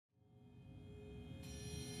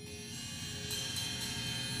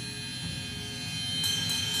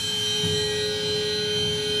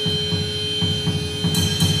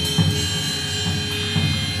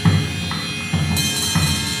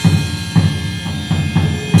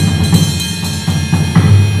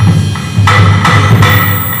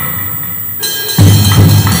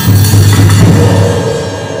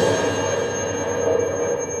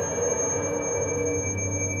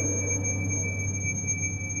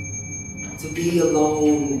To be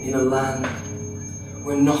alone in a land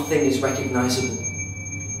where nothing is recognizable.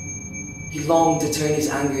 He longed to turn his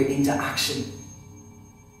anger into action,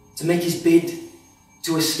 to make his bid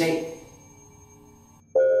to escape.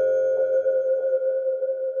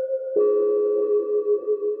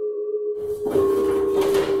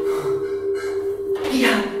 He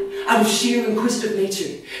had, out of sheer inquisitive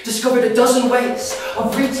nature, discovered a dozen ways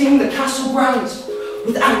of reaching the castle grounds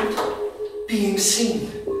without being seen.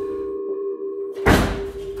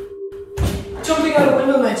 Jumping out a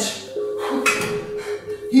window ledge,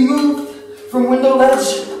 he moved from window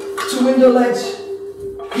ledge to window ledge,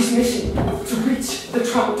 his mission to reach the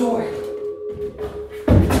trap door.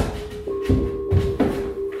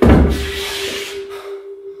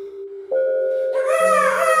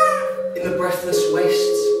 In the breathless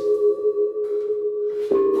wastes,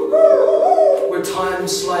 where time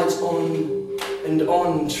slides on and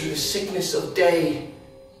on through the sickness of day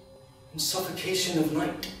and suffocation of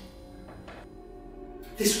night.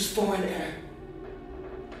 This was foreign air.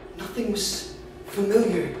 Nothing was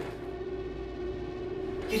familiar.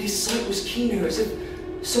 Yet his sight was keener, as if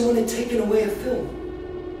someone had taken away a film.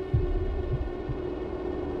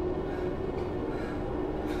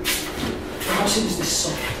 Perhaps it was this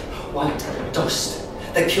soft, white dust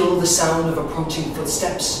that killed the sound of approaching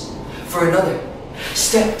footsteps. For another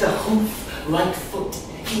stepped a hoof-like foot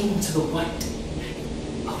into the white,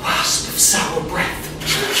 a wasp of sour breath.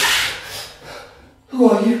 Who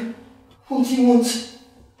are you? What do you want?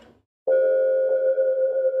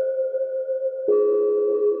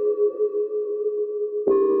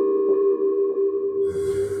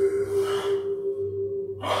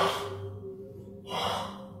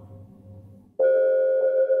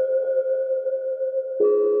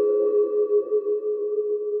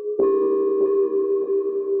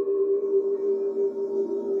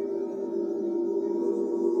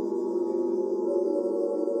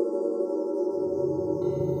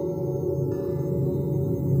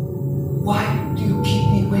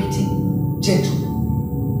 Gentlemen,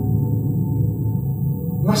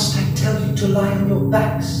 must I tell you to lie on your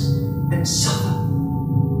backs and suffer?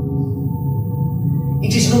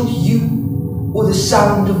 It is not you or the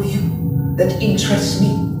sound of you that interests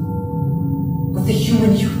me, but the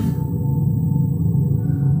human youth.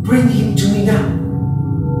 Bring him to me now,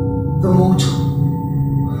 the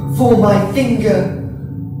mortal, for my finger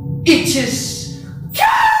itches.